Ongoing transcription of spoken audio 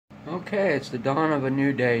Okay, it's the dawn of a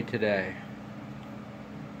new day today.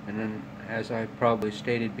 And then, as I probably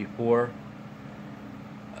stated before,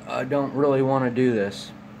 I don't really want to do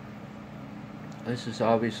this. This is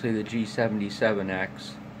obviously the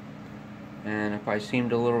G77X. And if I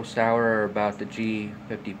seemed a little sour about the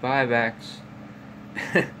G55X,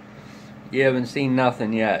 you haven't seen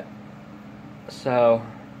nothing yet. So,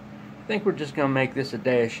 I think we're just going to make this a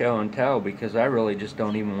day of show and tell, because I really just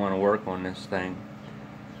don't even want to work on this thing.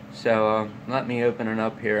 So let me open it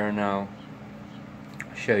up here and I'll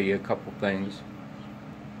show you a couple things.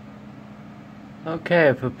 Okay,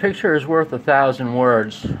 if a picture is worth 1,000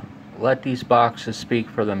 words, let these boxes speak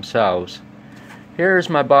for themselves. Here's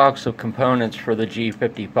my box of components for the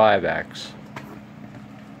G55X.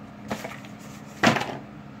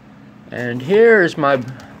 And here's my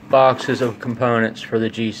boxes of components for the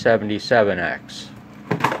G77X.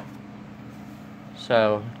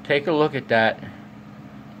 So take a look at that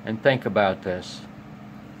and think about this.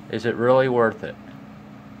 Is it really worth it?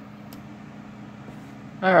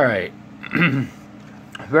 Alright,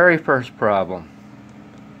 very first problem.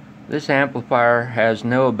 This amplifier has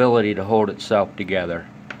no ability to hold itself together.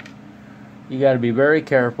 You got to be very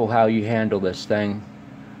careful how you handle this thing,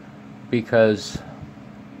 because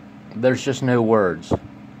there's just no words.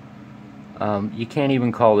 You can't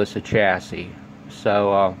even call this a chassis.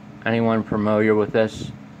 So anyone familiar with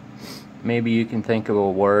this, maybe you can think of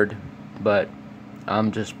a word, but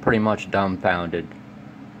I'm just pretty much dumbfounded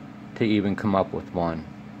to even come up with one.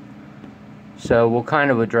 So we'll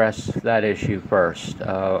kind of address that issue first.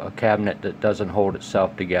 A cabinet that doesn't hold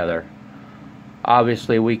itself together.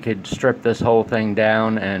 Obviously we could strip this whole thing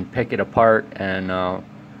down and pick it apart and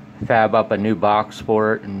fab up a new box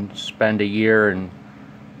for it and spend a year and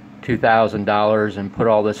 $2,000 and put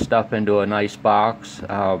all this stuff into a nice box.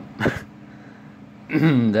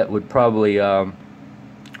 That would probably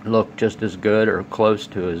look just as good or close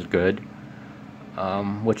to as good,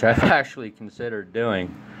 which I've actually considered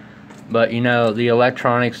doing. But you know, the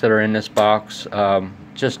electronics that are in this box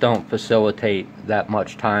just don't facilitate that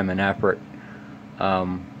much time and effort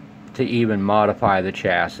to even modify the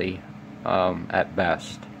chassis at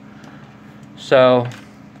best. So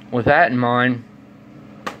with that in mind,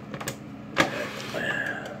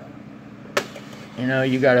 you know,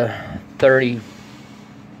 you got a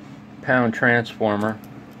 30-pound transformer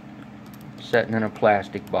sitting in a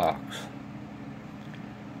plastic box,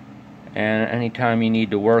 and anytime you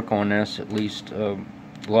need to work on this, at least a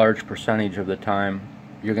large percentage of the time,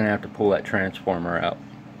 you're gonna have to pull that transformer out,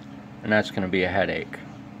 and that's gonna be a headache.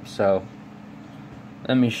 So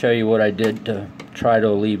let me show you what I did to try to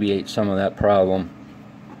alleviate some of that problem.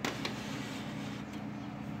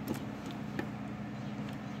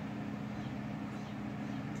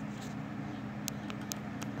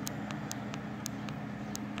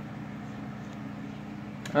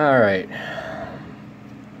 Alright,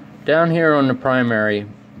 down here on the primary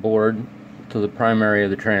board, to the primary of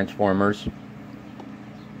the transformers,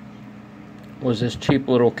 was this cheap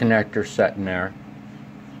little connector sitting there.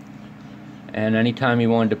 And anytime you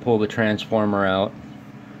wanted to pull the transformer out,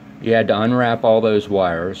 you had to unwrap all those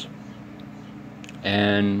wires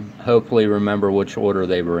and hopefully remember which order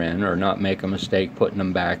they were in, or not make a mistake putting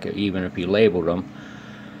them back even if you labeled them.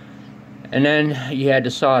 And then you had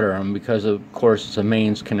to solder them, because of course it's a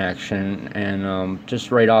mains connection, and just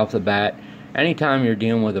right off the bat, anytime you're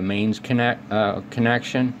dealing with a mains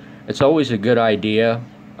connection, it's always a good idea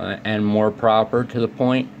and more proper to the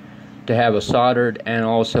point to have a soldered and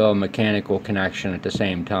also a mechanical connection at the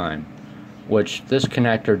same time, which this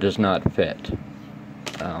connector does not fit.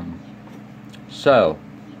 So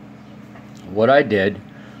what I did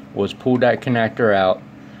was pull that connector out,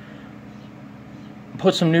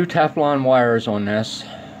 put some new Teflon wires on this,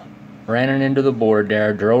 ran it into the board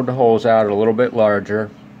there, drilled the holes out a little bit larger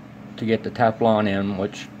to get the Teflon in,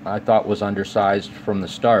 which I thought was undersized from the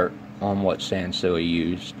start on what Sansui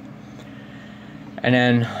used, and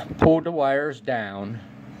then pulled the wires down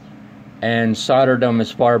and soldered them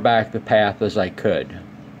as far back the path as I could.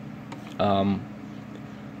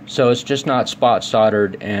 So it's just not spot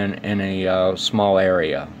soldered in a small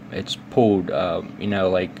area. It's pulled, you know,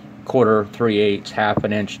 like quarter, 3/8, half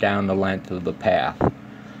an inch down the length of the path,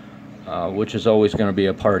 which is always going to be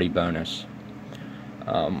a party bonus.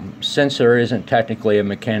 Since there isn't technically a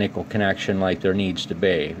mechanical connection like there needs to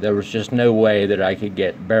be, there was just no way that I could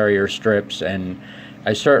get barrier strips, and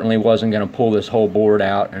I certainly wasn't going to pull this whole board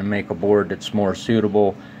out and make a board that's more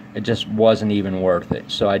suitable. It just wasn't even worth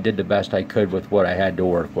it. So I did the best I could with what I had to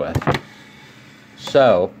work with.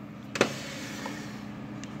 So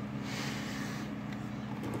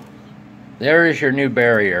there is your new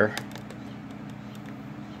barrier.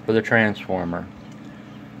 for the transformer.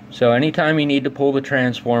 So anytime you need to pull the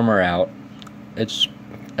transformer out, it's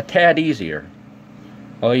a tad easier.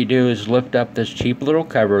 All you do is lift up this cheap little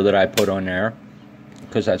cover that I put on there,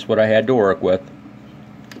 because that's what I had to work with.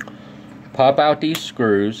 Pop out these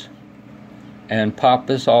screws and pop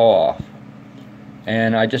this all off.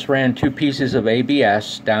 And I just ran 2 pieces of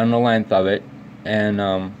ABS down the length of it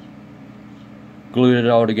and glued it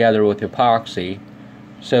all together with epoxy,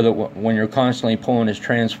 so that when you're constantly pulling this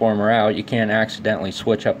transformer out, you can't accidentally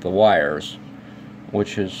switch up the wires,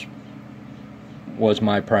 which was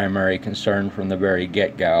my primary concern from the very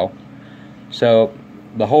get-go. So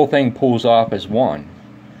the whole thing pulls off as one,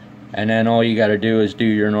 and then all you got to do is do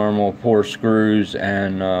your normal 4 screws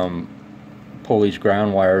and pull these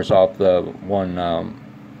ground wires off the one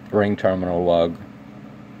ring terminal lug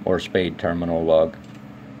or spade terminal lug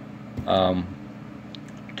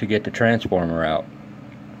to get the transformer out.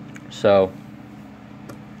 So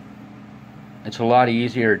it's a lot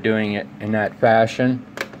easier doing it in that fashion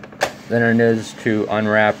than it is to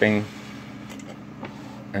unwrapping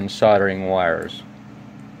and soldering wires.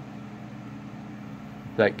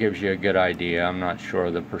 That gives you a good idea. I'm not sure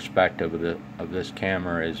the perspective of this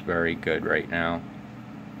camera is very good right now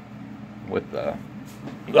with the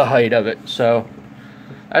height of it. So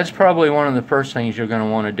that's probably one of the first things you're going to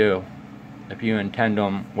want to do if you intend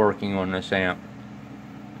on working on this amp,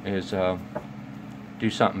 is do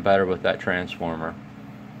something better with that transformer.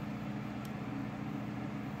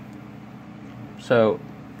 So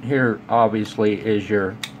here obviously is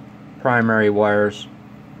your primary wires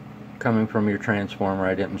coming from your transformer.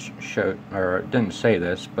 I didn't show, or didn't say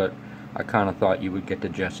this, but I kind of thought you would get the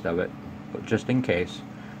gist of it. But just in case,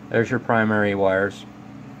 there's your primary wires,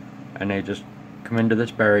 and they just come into this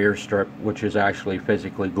barrier strip, which is actually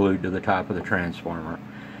physically glued to the top of the transformer.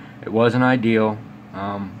 It wasn't ideal,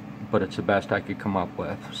 but it's the best I could come up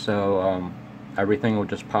with. So everything will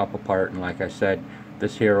just pop apart, and like I said,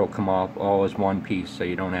 this here will come off all as one piece, so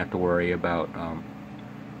you don't have to worry about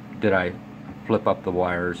did I flip up the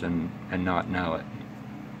wires and not know it.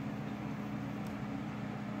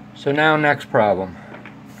 So now, next problem.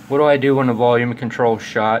 What do I do when the volume control's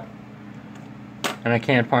shot and I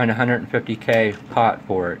can't find a 150K pot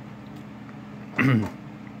for it?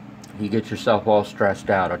 You get yourself all stressed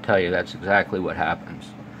out. I'll tell you, that's exactly what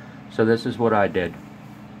happens. So this is what I did.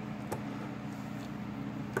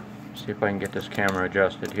 See if I can get this camera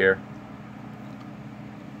adjusted here.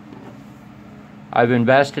 I've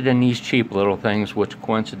invested in these cheap little things, which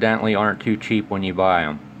coincidentally aren't too cheap when you buy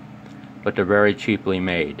them, but they're very cheaply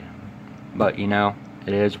made. But you know,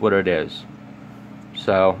 it is what it is.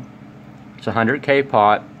 So it's a 100K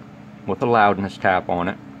pot with a loudness tap on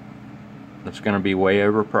it. That's going to be way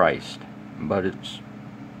overpriced, but it's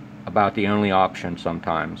about the only option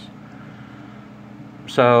sometimes.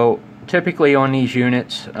 So typically on these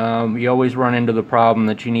units, you always run into the problem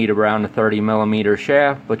that you need around a 30mm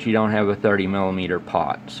shaft, but you don't have a 30mm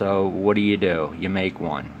pot. So what do? You make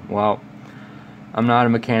one. Well, I'm not a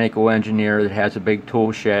mechanical engineer that has a big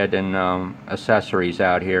tool shed and accessories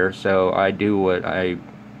out here, so I do what I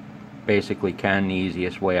basically can the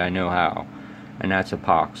easiest way I know how, and that's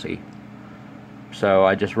epoxy. So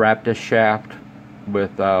I just wrapped this shaft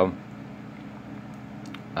with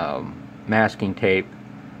masking tape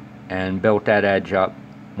and built that edge up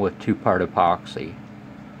with 2-part epoxy.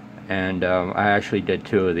 And I actually did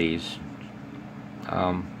 2 of these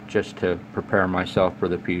just to prepare myself for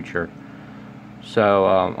the future.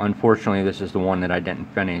 So unfortunately this is the one that I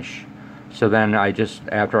didn't finish. So then I just,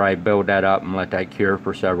 after I build that up and let that cure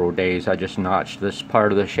for several days, I just notch this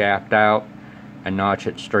part of the shaft out and notch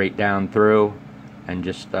it straight down through and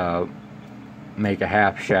just make a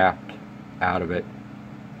half shaft out of it.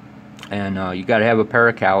 And you got to have a pair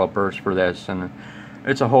of calipers for this, and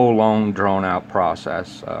it's a whole long drawn out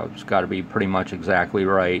process. It's got to be pretty much exactly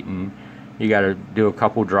right, and you got to do a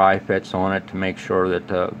couple dry fits on it to make sure that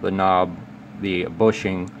the knob, the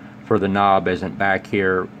bushing for the knob isn't back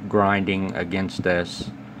here grinding against this.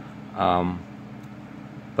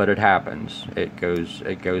 But it happens. It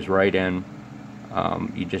goes right in.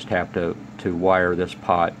 You just have to wire this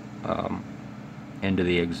pot into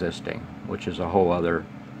the existing, which is a whole other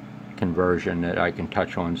conversion that I can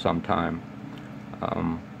touch on sometime,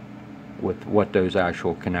 with what those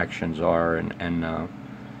actual connections are and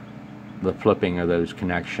the flipping of those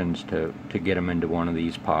connections to get them into one of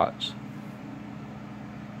these pots.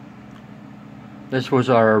 This was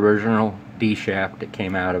our original D shaft that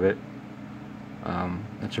came out of it.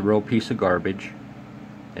 It's a real piece of garbage.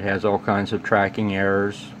 It has all kinds of tracking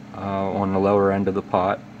errors on the lower end of the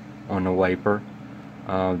pot, on the wiper,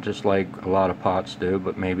 just like a lot of pots do,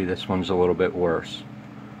 but maybe this one's a little bit worse.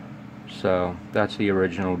 So that's the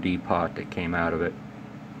original D pot that came out of it.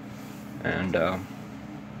 And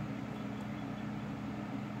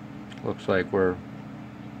looks like we're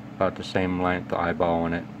about the same length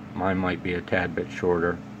eyeballing it. Mine might be a tad bit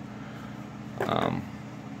shorter.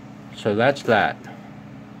 So that's that.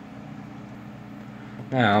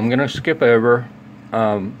 Now I'm gonna skip over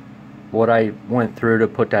what I went through to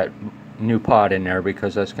put that new pot in there,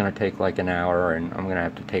 because that's gonna take like an hour and I'm gonna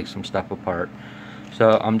have to take some stuff apart.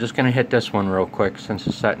 So I'm just gonna hit this one real quick since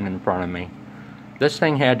it's sitting in front of me. This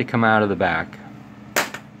thing had to come out of the back,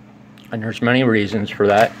 and there's many reasons for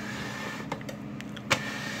that.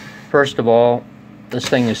 First of all, this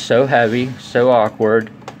thing is so heavy, so awkward,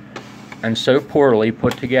 and so poorly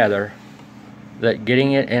put together that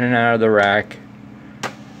getting it in and out of the rack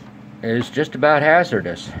is just about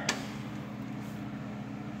hazardous.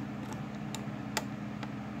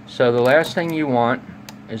 So the last thing you want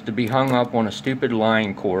is to be hung up on a stupid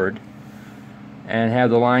line cord and have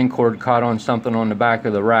the line cord caught on something on the back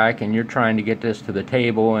of the rack, and you're trying to get this to the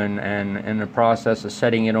table, and in the process of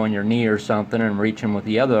setting it on your knee or something and reaching with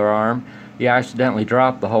the other arm, you accidentally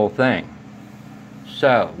drop the whole thing.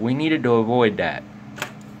 So we needed to avoid that.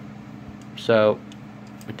 So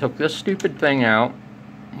we took this stupid thing out,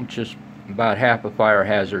 which is about half a fire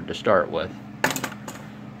hazard to start with,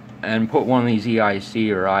 and put one of these EIC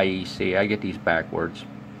or IEC. I get these backwards.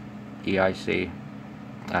 EIC.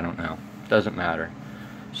 I don't know. Doesn't matter.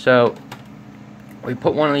 So we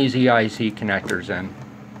put one of these EIC connectors in.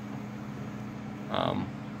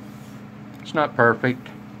 It's not perfect,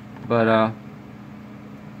 but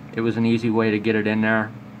it was an easy way to get it in there.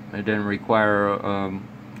 It didn't require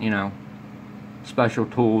you know, special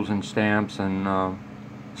tools and stamps and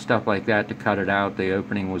stuff like that to cut it out. The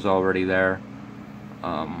opening was already there,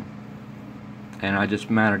 and I just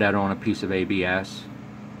mounted that on a piece of ABS,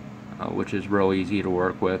 which is real easy to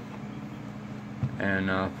work with, and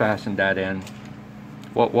fastened that in.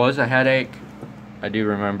 What was a headache, I do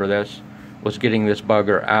remember this, was getting this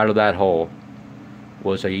bugger out of that hole.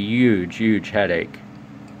 Was a huge headache.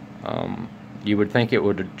 You would think it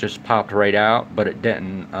would have just popped right out, but it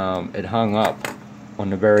didn't. It hung up on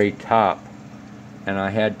the very top, and I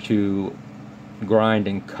had to grind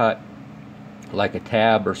and cut like a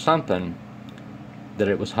tab or something that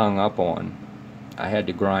it was hung up on. I had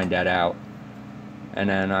to grind that out, and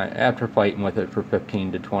then after fighting with it for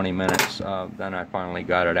 15 to 20 minutes, then I finally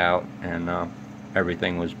got it out, and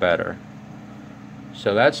everything was better.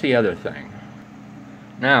 So that's the other thing.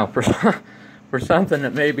 Now for something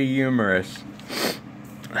that may be humorous,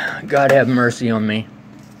 God have mercy on me,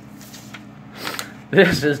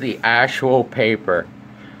 this is the actual paper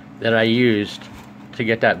that I used to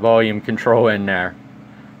get that volume control in there.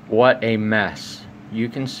 What a mess. You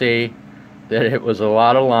can see that it was a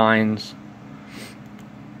lot of lines,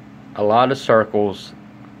 a lot of circles,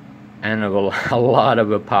 and a lot of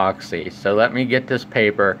epoxy. So let me get this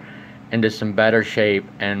paper into some better shape,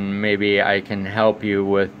 and maybe I can help you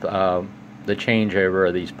with the changeover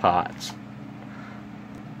of these pots.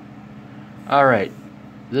 Alright,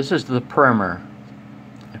 this is the primer,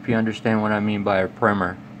 if you understand what I mean by a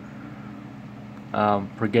primer,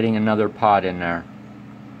 for getting another pot in there.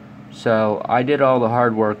 So I did all the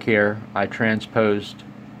hard work here. I transposed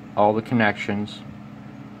all the connections.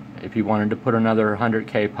 If you wanted to put another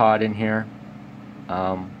 100K pot in here,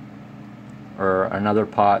 or another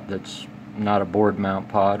pot that's not a board mount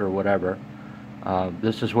pot or whatever,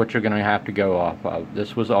 this is what you're going to have to go off of.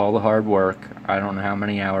 This was all the hard work. I don't know how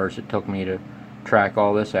many hours it took me to track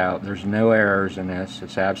all this out. There's no errors in this.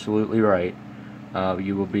 It's absolutely right.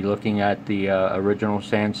 You will be looking at the original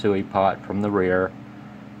Sansui pot from the rear.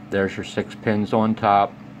 There's your 6 pins on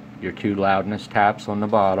top, your 2 loudness taps on the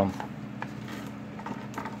bottom.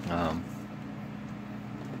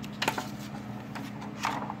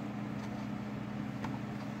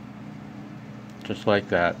 Just like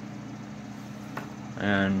that.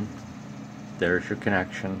 And there's your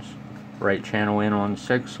connections. Right channel in on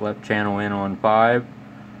 6, left channel in on 5,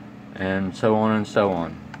 and so on and so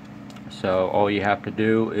on. So all you have to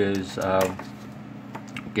do is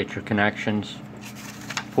get your connections,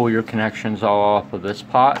 pull your connections all off of this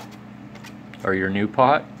pot or your new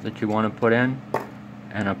pot that you want to put in,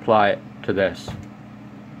 and apply it to this,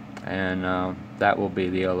 and that will be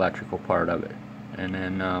the electrical part of it. And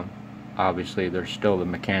then obviously there's still the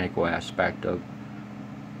mechanical aspect of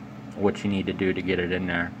what you need to do to get it in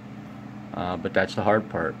there, but that's the hard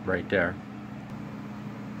part right there.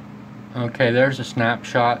 Okay, there's a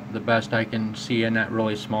snapshot, the best I can see in that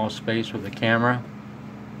really small space with the camera.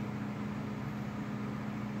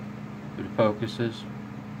 If it focuses,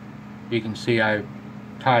 you can see I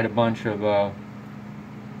tied a bunch of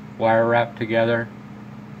wire wrap together.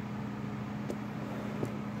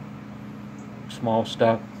 Small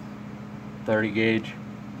stuff, 30 gauge,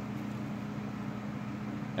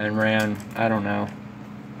 and ran, I don't know,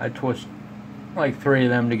 I twist like 3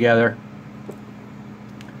 of them together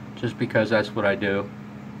just because that's what I do.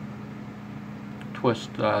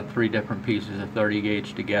 Twist 3 different pieces of 30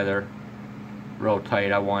 gauge together real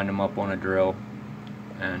tight. I wind them up on a drill,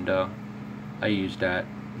 and I use that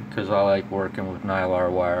because I like working with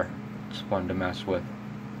Nylar wire. It's fun to mess with.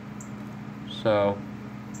 So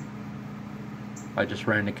I just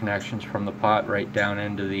ran the connections from the pot right down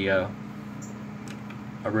into the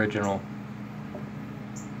original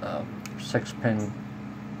 6-pin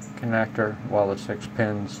connector. Well, the 6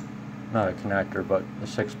 pins, not a connector, but the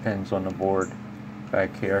 6 pins on the board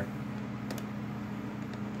back here.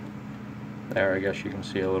 There, I guess you can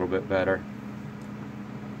see a little bit better.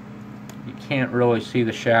 You can't really see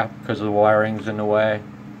the shaft because the wiring's in the way,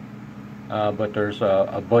 but there's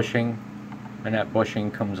a bushing, and that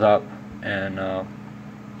bushing comes up and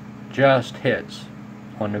just hits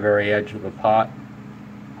on the very edge of the pot.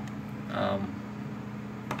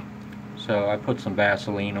 So I put some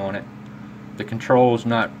Vaseline on it. The control is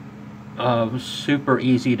not super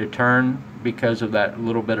easy to turn because of that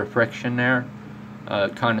little bit of friction there.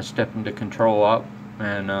 It kind of stiffened the control up,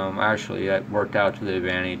 and actually that worked out to the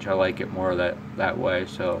advantage. I like it more that way,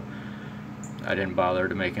 so I didn't bother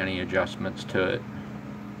to make any adjustments to it.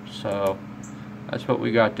 So that's what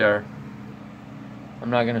we got there.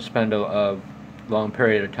 I'm not going to spend a long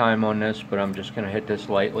period of time on this, but I'm just going to hit this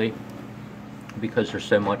lightly because there's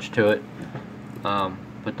so much to it.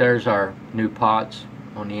 But there's our new pots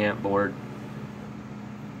on the amp board.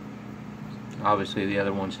 Obviously the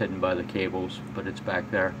other one's hidden by the cables, but it's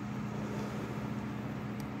back there.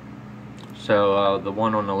 So the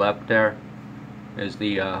one on the left there is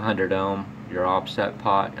the 100 ohm, your offset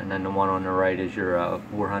pot, and then the one on the right is your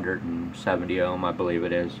 470 ohm, I believe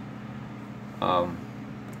it is,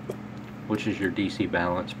 which is your DC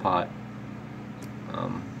balance pot.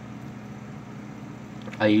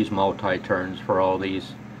 I use multi-turns for all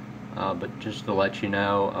these, but just to let you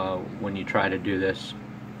know, when you try to do this,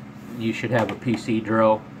 you should have a PC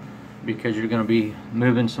drill, because you're going to be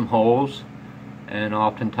moving some holes, and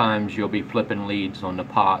oftentimes you'll be flipping leads on the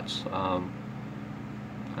pots. I'm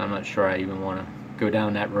not sure I even want to go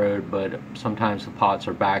down that road, but sometimes the pots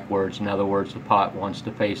are backwards. In other words, the pot wants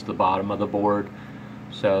to face the bottom of the board.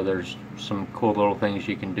 So there's some cool little things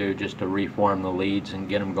you can do just to reform the leads and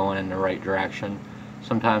get them going in the right direction.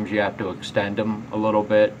 Sometimes you have to extend them a little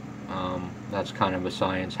bit. That's kind of a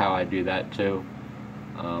science how I do that too.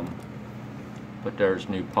 But there's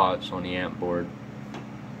new pots on the amp board.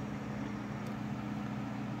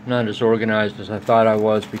 Not as organized as I thought I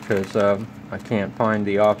was, because I can't find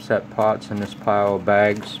the offset pots in this pile of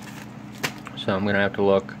bags, so I'm gonna have to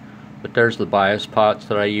look. But there's the bias pots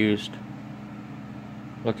that I used.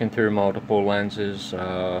 Looking through multiple lenses,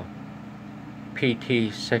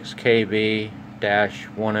 PT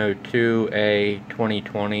 6KB-102A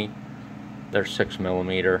 2020. They're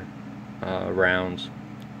 6mm rounds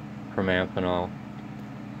from Amphenol.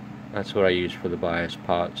 That's what I use for the bias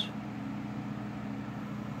pots.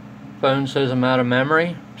 Phone says I'm out of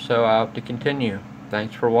memory, so I'll have to continue.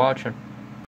 Thanks for watching.